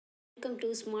Welcome to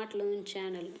smart learn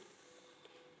channel.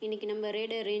 இன்றைக்கி நம்ம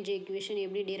radar range equation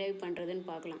எப்படி டிரைவ் பண்ணுறதுன்னு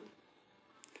பார்க்கலாம்.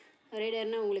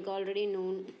 ரேடார்னால் உங்களுக்கு already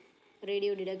known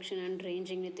radio detection and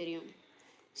ரேஞ்சிங்னு தெரியும்.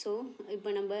 ஸோ இப்போ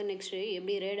நம்ம நெக்ஸ்ட்டு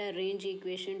எப்படி ரேடார் ரேஞ்ச்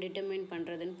ஈக்குவேஷன் டிட்டர்மைன்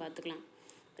பண்ணுறதுன்னு பார்த்துக்கலாம்.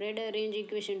 ரேடார் ரேஞ்ச்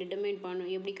ஈக்குவேஷன் டிட்டர்மைன்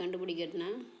எப்படி கண்டுபிடிக்கிறதுனா,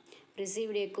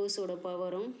 ரிசீவ்டு எக்கோஸோட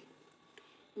பவரும்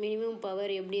மினிமம்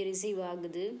பவர் எப்படி ரிசீவ்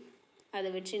ஆகுது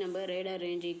அதை வச்சு நம்ம ரேடார்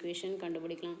ரேஞ்ச் ஈக்குவேஷன்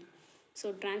கண்டுபிடிக்கலாம். ஸோ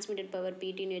டிரான்ஸ்மிட்டட் பவர்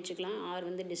பிடின்னு வச்சுக்கலாம். ஆர்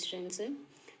வந்து டிஸ்டன்ஸு.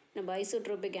 நம்ம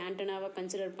ஐசோட்ரோபிக் ஆண்டனாவை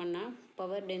கன்சிடர் பண்ணால்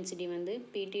பவர் டென்சிட்டி வந்து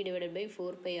பிடி டிவைடட் பை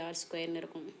 4πr²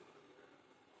 இருக்கும்.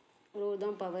 ரோ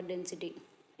தான் பவர் டென்சிட்டி.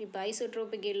 இப்போ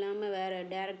ஐசோட்ரோபிக் இல்லாமல் வேறு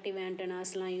டைரக்டிவ்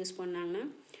ஆண்டனாஸ்லாம் யூஸ் பண்ணாங்கன்னா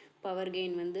பவர்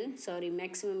கெயின் வந்து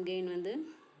maximum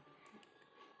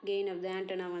gain of the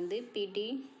antenna வந்து பிடி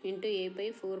இன்ட்டு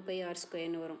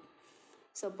a/4πr² வரும்.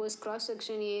 சப்போஸ் கிராஸ்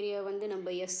செக்ஷன் ஏரியா வந்து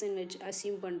நம்ம எஸ்ன்னு வச்சு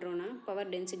அசியூம் பண்ணுறோன்னா பவர்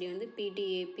டென்சிட்டி வந்து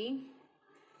பிடிஏபி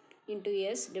into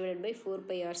S divided by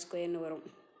 4πr² வரும்.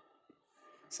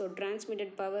 ஸோ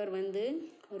டிரான்ஸ்மிட்டட் பவர் வந்து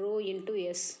rho into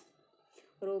S,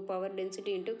 row power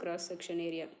density into cross section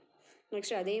area.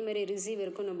 Next அதேமாதிரி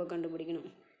ரிசீவருக்கும் நம்ம கண்டுபிடிக்கணும்.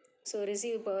 ஸோ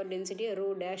ரிசீவ் பவர் டென்சிட்டியை ரோ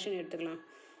டேஷ்னு எடுத்துக்கலாம்.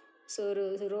 So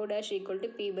rho dash equal to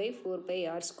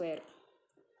p/4πr².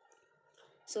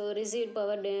 So receive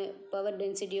power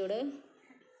டென்சிட்டியோட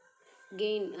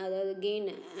gain, அதாவது gain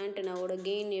ஆண்டனாவோட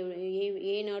gain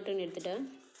A0ன்னு எடுத்துட்டா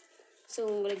so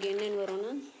உங்களுக்கு என்னென்னு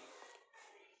வரும்னா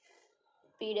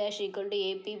P' equal to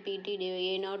AP PT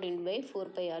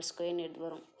A0/4πr² எடுத்து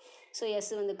வரும். ஸோ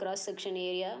எஸ் வந்து cross section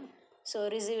area. So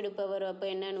received power அப்போ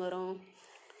என்னென்னு வரும்,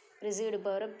 ரிசீவ்டு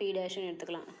பவரை P'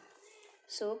 எடுத்துக்கலாம்.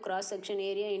 So cross section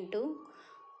area into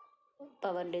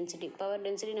power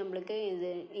density நம்மளுக்கு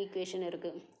இது ஈக்குவேஷன்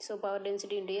இருக்குது. So power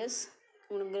density into S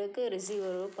உங்களுக்கு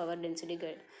receiver power density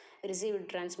received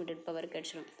transmitted power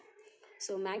கிடச்சிடும்.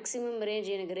 ஸோ மேக்ஸிமம் ரேஞ்ச்,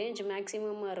 எனக்கு ரேஞ்ச்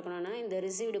மேக்ஸிமமாக இருக்கணும்னா இந்த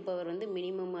ரிசீவ்டு பவர் வந்து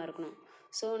மினிமமாக இருக்கணும்.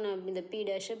 ஸோ நான் இந்த P'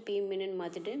 P min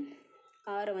மாற்றிட்டு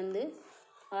ஆரை வந்து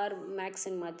ஆர்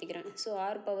மேக்ஸ்ன்னு மாற்றிக்கிறேன். ஸோ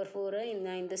r⁴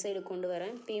 நான் இந்த சைடு கொண்டு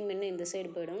வரேன், P min இந்த சைடு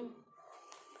போயிடும்.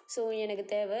 ஸோ எனக்கு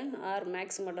தேவை ஆர்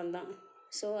மேக்ஸ் மட்டும்தான்.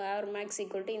 So R maths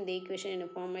equal to இந்த ஈக்குவேஷன்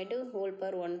எனக்கு ஃபார்ம் ஆகிட்டு ஹோல்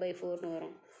பவர் 1/4ன்னு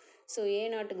வரும். ஸோ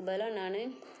A0க்கு பதிலாக நான்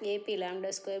AP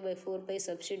λ²/4π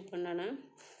சப்ஸ்டியூட் பண்ணேன்னா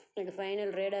எனக்கு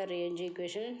ஃபைனல் ரேடார் ரேஞ்ச்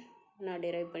ஈக்குவேஷன் நான்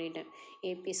டிரைவ் பண்ணிட்டேன்.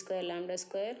 AP²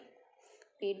 λ²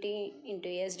 PT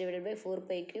into S divided by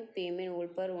 4π³ P min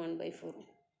whole power 1/4.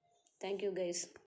 Thank you guys.